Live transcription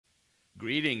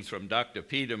Greetings from Dr.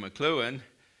 Peter McLewin,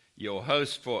 your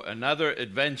host for another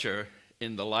adventure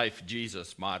in the life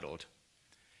Jesus modeled.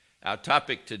 Our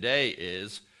topic today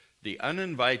is the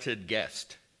uninvited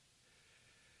guest.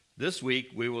 This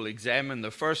week we will examine the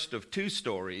first of two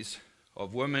stories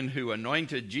of women who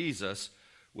anointed Jesus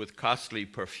with costly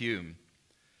perfume.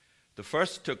 The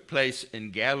first took place in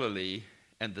Galilee,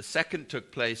 and the second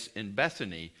took place in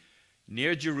Bethany,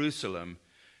 near Jerusalem,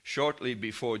 shortly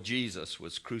before Jesus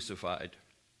was crucified.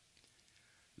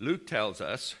 Luke tells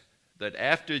us that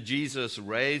after Jesus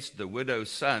raised the widow's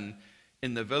son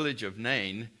in the village of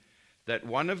Nain, that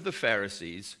one of the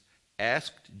Pharisees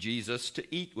asked Jesus to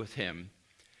eat with him,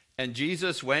 and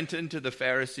Jesus went into the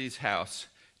Pharisee's house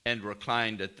and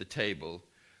reclined at the table.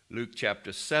 Luke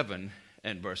chapter 7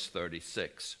 and verse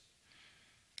 36.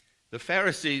 The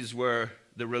Pharisees were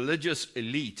the religious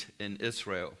elite in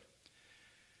Israel.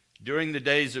 During the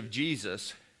days of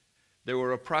Jesus, there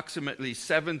were approximately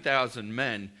 7,000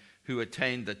 men who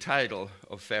attained the title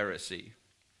of Pharisee.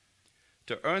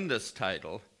 To earn this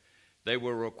title, they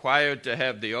were required to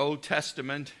have the Old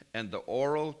Testament and the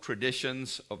oral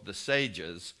traditions of the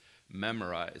sages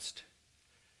memorized.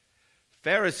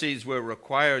 Pharisees were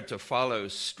required to follow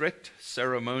strict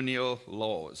ceremonial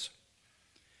laws.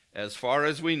 As far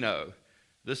as we know,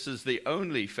 this is the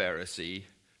only Pharisee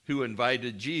who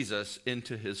invited Jesus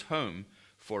into his home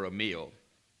for a meal.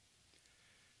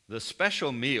 The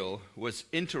special meal was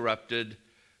interrupted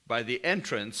by the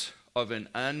entrance of an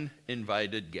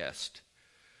uninvited guest.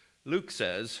 Luke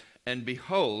says, "And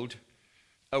behold,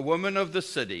 a woman of the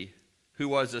city, who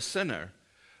was a sinner,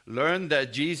 learned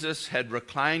that Jesus had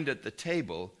reclined at the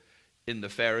table in the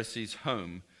Pharisee's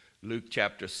home." Luke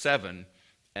chapter 7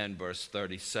 and verse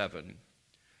 37.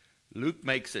 Luke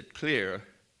makes it clear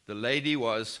the lady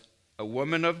was a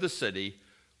woman of the city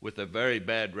with a very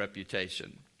bad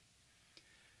reputation.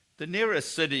 The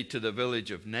nearest city to the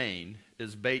village of Nain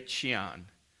is Beit Shean,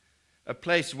 a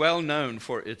place well known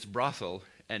for its brothel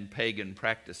and pagan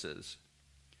practices.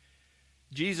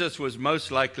 Jesus was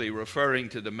most likely referring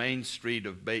to the main street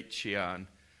of Beit Shean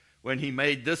when he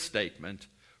made this statement,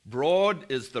 "Broad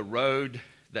is the road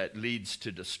that leads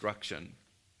to destruction."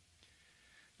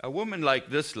 A woman like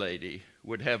this lady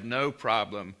would have no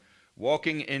problem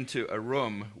walking into a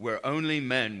room where only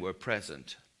men were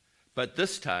present. But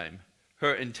this time,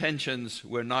 her intentions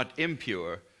were not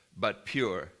impure, but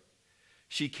pure.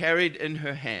 She carried in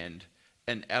her hand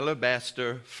an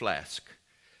alabaster flask,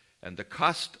 and the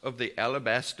cost of the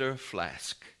alabaster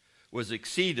flask was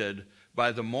exceeded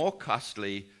by the more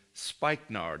costly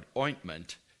spikenard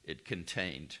ointment it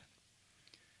contained.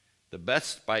 The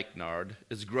best spikenard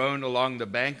is grown along the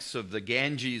banks of the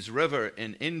Ganges River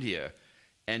in India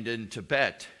and in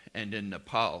Tibet and in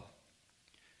Nepal.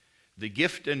 The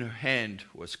gift in her hand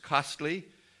was costly,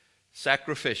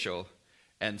 sacrificial,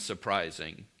 and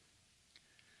surprising.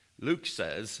 Luke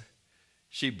says,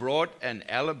 "She brought an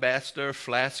alabaster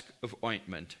flask of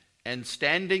ointment, and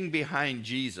standing behind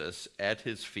Jesus at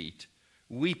his feet,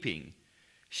 weeping,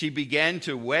 she began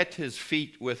to wet his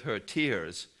feet with her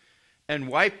tears, and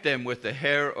wiped them with the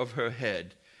hair of her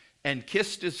head, and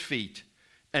kissed his feet,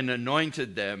 and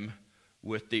anointed them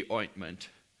with the ointment."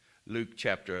 Luke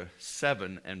chapter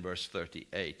 7 and verse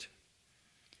 38.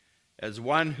 As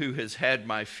one who has had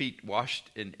my feet washed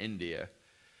in India,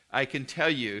 I can tell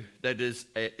you that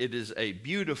it is a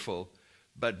beautiful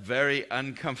but very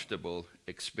uncomfortable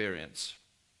experience.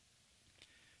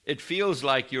 It feels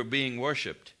like you're being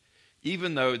worshipped,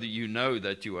 even though you know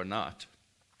that you are not.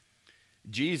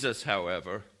 Jesus,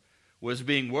 however, was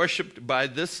being worshipped by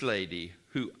this lady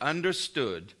who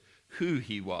understood who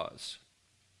he was.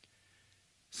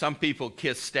 Some people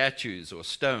kiss statues or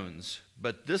stones,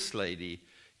 but this lady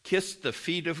kissed the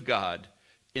feet of God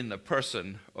in the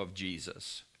person of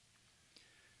Jesus.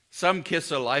 Some kiss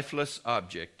a lifeless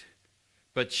object,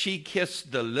 but she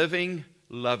kissed the living,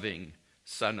 loving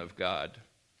Son of God.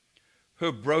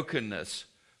 Her brokenness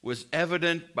was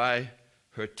evident by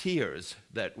her tears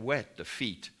that wet the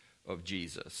feet of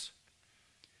Jesus.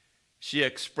 She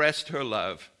expressed her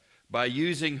love by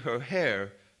using her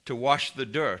hair to wash the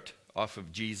dirt off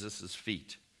of Jesus'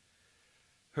 feet.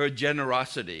 Her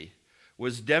generosity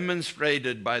was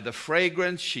demonstrated by the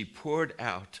fragrance she poured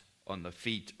out on the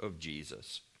feet of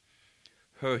Jesus.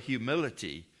 Her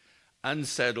humility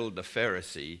unsettled the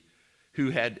Pharisee who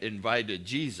had invited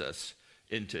Jesus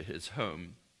into his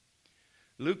home.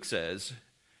 Luke says,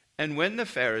 "And when the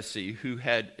Pharisee who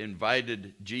had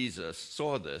invited Jesus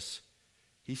saw this,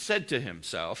 he said to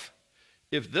himself,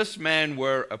 'If this man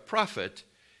were a prophet,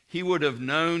 he would have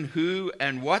known who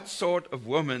and what sort of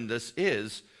woman this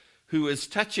is who is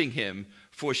touching him,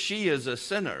 for she is a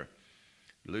sinner.'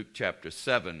 Luke chapter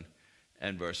 7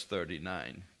 and verse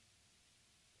 39.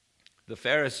 The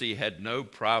Pharisee had no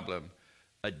problem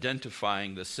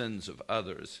identifying the sins of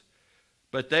others,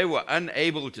 but they were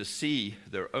unable to see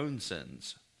their own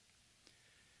sins.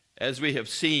 As we have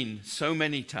seen so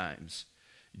many times,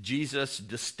 Jesus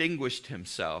distinguished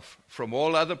himself from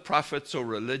all other prophets or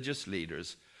religious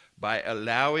leaders by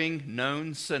allowing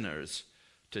known sinners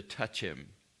to touch him.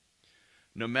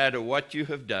 No matter what you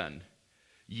have done,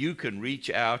 you can reach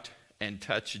out and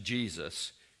touch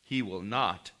Jesus. He will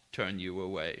not turn you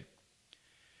away.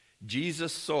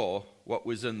 Jesus saw what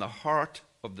was in the heart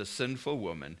of the sinful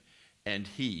woman, and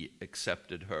he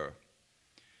accepted her.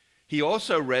 He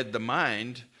also read the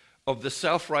mind of the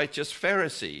self-righteous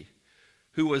Pharisee,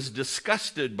 who was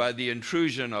disgusted by the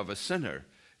intrusion of a sinner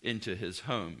into his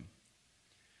home.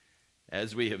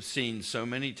 As we have seen so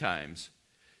many times,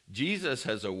 Jesus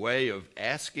has a way of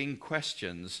asking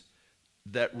questions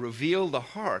that reveal the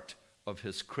heart of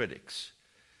his critics.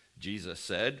 Jesus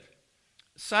said,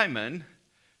 "Simon,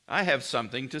 I have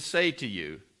something to say to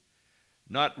you."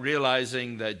 Not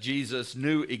realizing that Jesus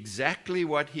knew exactly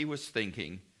what he was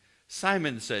thinking,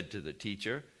 Simon said to the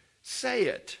teacher, "Say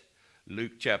it."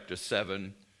 Luke chapter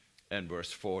 7 and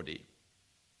verse 40.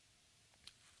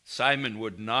 Simon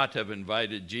would not have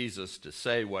invited Jesus to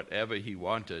say whatever he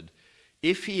wanted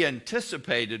if he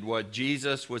anticipated what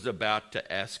Jesus was about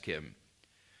to ask him.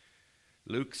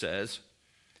 Luke says,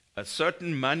 "A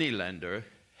certain moneylender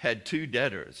had 2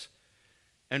 debtors,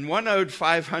 and one owed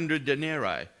 500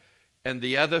 denarii, and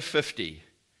the other 50.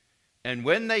 And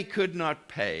when they could not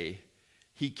pay,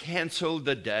 he canceled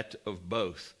the debt of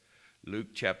both."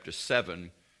 Luke chapter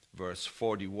 7, verse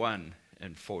 41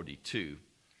 and 42.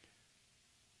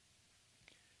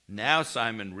 Now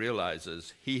Simon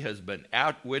realizes he has been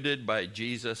outwitted by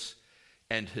Jesus,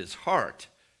 and his heart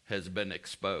has been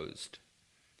exposed.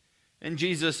 And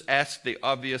Jesus asked the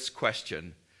obvious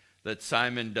question that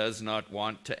Simon does not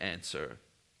want to answer.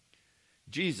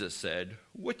 Jesus said,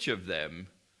 "Which of them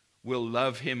will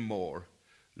love him more?"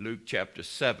 Luke chapter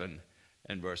 7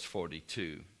 and verse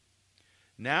 42.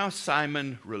 Now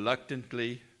Simon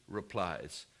reluctantly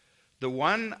replies, "The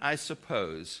one, I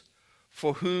suppose,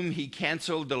 for whom he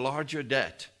canceled the larger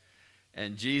debt."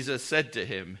 And Jesus said to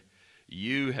him,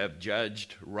 "You have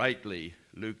judged rightly."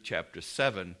 Luke chapter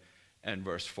 7 and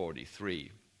verse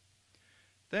 43.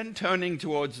 Then turning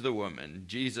towards the woman,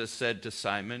 Jesus said to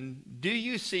Simon, "Do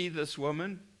you see this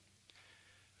woman?"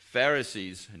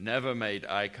 Pharisees never made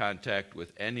eye contact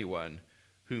with anyone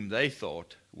whom they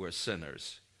thought were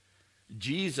sinners.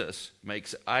 Jesus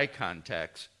makes eye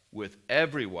contact with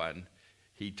everyone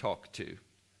he talked to.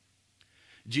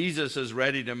 Jesus is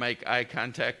ready to make eye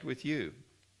contact with you.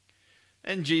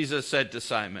 And Jesus said to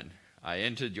Simon, "I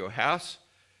entered your house.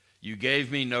 You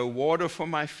gave me no water for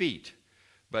my feet,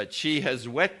 but she has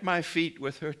wet my feet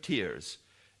with her tears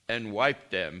and wiped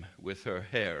them with her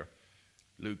hair."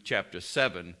 Luke chapter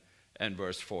 7 and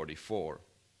verse 44.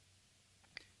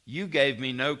 "You gave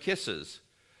me no kisses,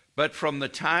 but from the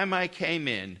time I came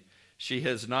in, she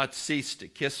has not ceased to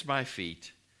kiss my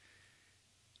feet.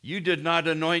 You did not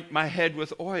anoint my head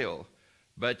with oil,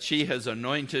 but she has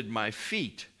anointed my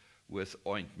feet with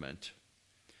ointment.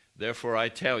 Therefore I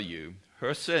tell you,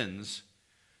 her sins,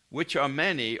 which are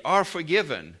many, are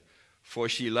forgiven, for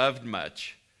she loved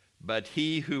much. But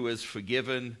he who is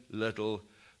forgiven little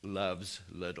loves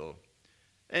little."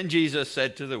 And Jesus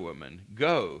said to the woman,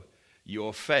 "Go,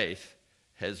 your faith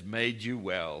has made you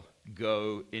well.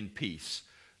 Go in peace."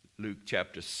 Luke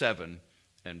chapter 7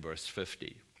 and verse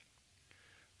 50.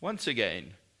 Once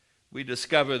again, we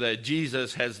discover that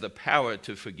Jesus has the power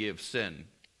to forgive sin.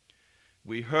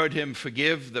 We heard him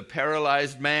forgive the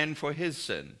paralyzed man for his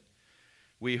sin.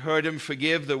 We heard him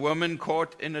forgive the woman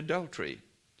caught in adultery.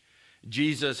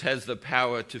 Jesus has the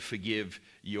power to forgive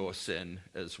your sin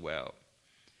as well.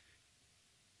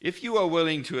 If you are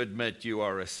willing to admit you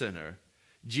are a sinner,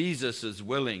 Jesus is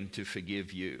willing to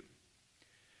forgive you.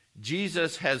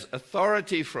 Jesus has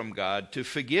authority from God to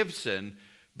forgive sin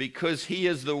because he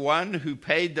is the one who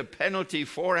paid the penalty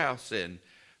for our sin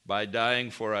by dying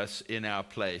for us in our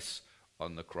place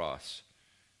on the cross.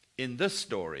 In this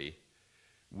story,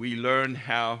 we learn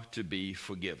how to be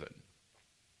forgiven.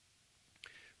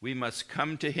 We must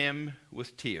come to him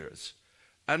with tears,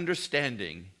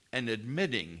 understanding and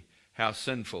admitting how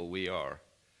sinful we are.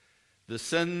 The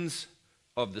sins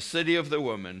of the city of the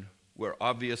woman were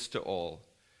obvious to all,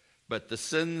 but the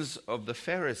sins of the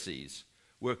Pharisees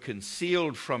were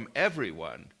concealed from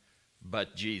everyone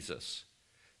but Jesus.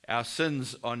 Our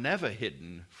sins are never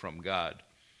hidden from God.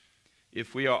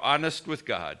 If we are honest with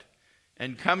God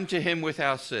and come to him with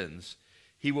our sins,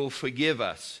 He will forgive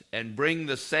us and bring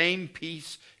the same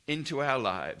peace into our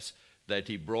lives that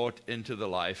he brought into the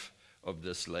life of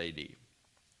this lady.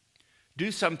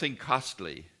 Do something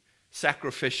costly,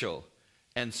 sacrificial,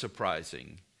 and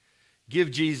surprising.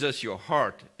 Give Jesus your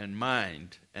heart and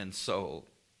mind and soul.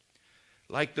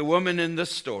 Like the woman in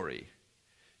this story,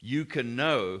 you can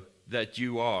know that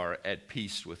you are at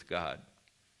peace with God.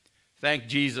 Thank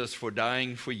Jesus for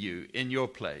dying for you in your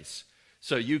place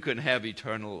so you can have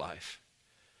eternal life.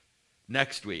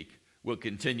 Next week, we'll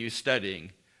continue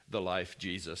studying the life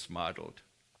Jesus modeled.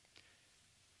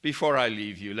 Before I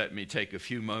leave you, let me take a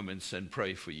few moments and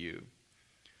pray for you.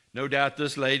 No doubt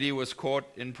this lady was caught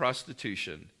in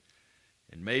prostitution,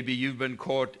 and maybe you've been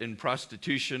caught in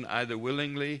prostitution either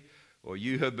willingly or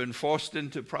you have been forced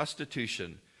into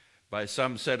prostitution by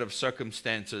some set of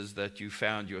circumstances that you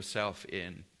found yourself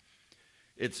in.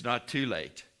 It's not too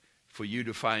late for you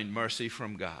to find mercy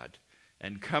from God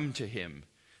and come to him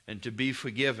and to be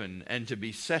forgiven and to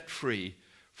be set free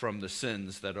from the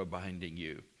sins that are binding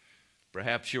you.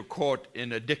 Perhaps you're caught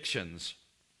in addictions,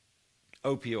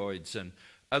 opioids, and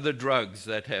other drugs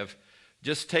that have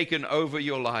just taken over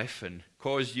your life and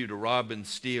caused you to rob and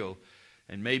steal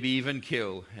and maybe even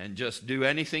kill and just do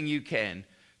anything you can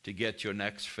to get your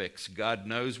next fix. God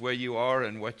knows where you are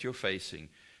and what you're facing.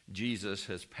 Jesus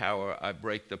has power. I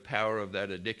break the power of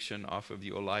that addiction off of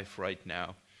your life right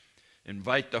now.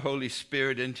 Invite the Holy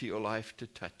Spirit into your life to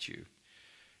touch you.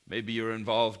 Maybe you're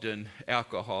involved in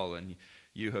alcohol and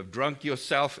you have drunk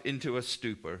yourself into a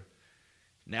stupor.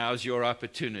 Now's your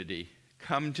opportunity.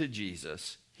 Come to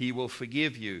Jesus. He will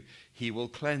forgive you. He will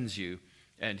cleanse you.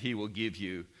 And he will give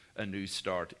you a new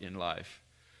start in life.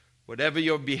 Whatever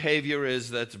your behavior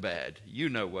is that's bad, you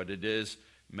know what it is.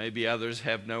 Maybe others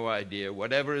have no idea.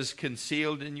 Whatever is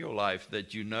concealed in your life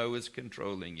that you know is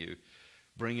controlling you,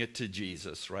 bring it to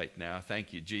Jesus right now.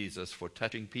 Thank you, Jesus, for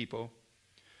touching people.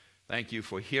 Thank you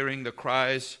for hearing the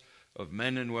cries of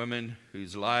men and women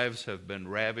whose lives have been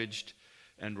ravaged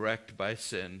and wrecked by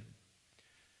sin.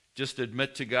 Just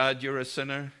admit to God you're a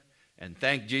sinner and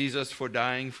thank Jesus for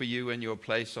dying for you in your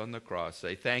place on the cross.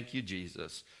 Say, thank you,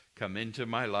 Jesus. Come into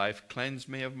my life, cleanse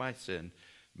me of my sin,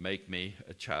 make me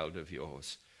a child of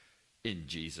yours. In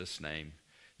Jesus' name.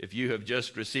 If you have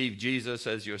just received Jesus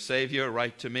as your Savior,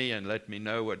 write to me and let me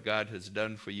know what God has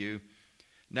done for you.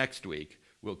 Next week,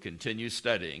 we'll continue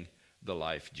studying the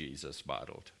life Jesus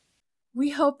modeled.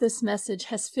 We hope this message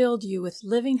has filled you with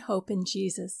living hope in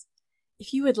Jesus.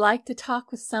 If you would like to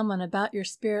talk with someone about your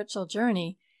spiritual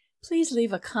journey, please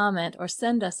leave a comment or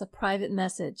send us a private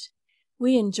message.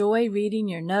 We enjoy reading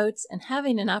your notes and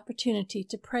having an opportunity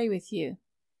to pray with you.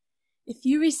 If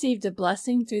you received a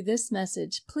blessing through this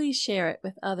message, please share it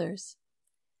with others.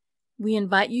 We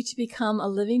invite you to become a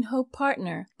Living Hope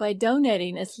partner by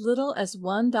donating as little as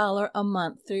 $1 a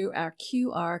month through our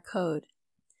QR code.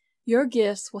 Your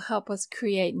gifts will help us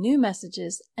create new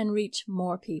messages and reach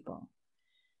more people.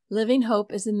 Living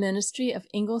Hope is a ministry of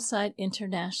Ingleside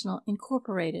International,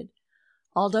 Incorporated.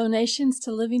 All donations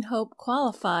to Living Hope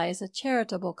qualify as a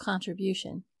charitable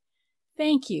contribution.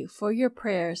 Thank you for your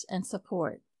prayers and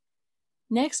support.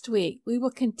 Next week, we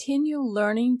will continue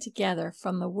learning together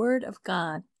from the Word of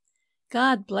God.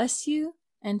 God bless you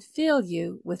and fill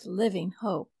you with living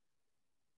hope.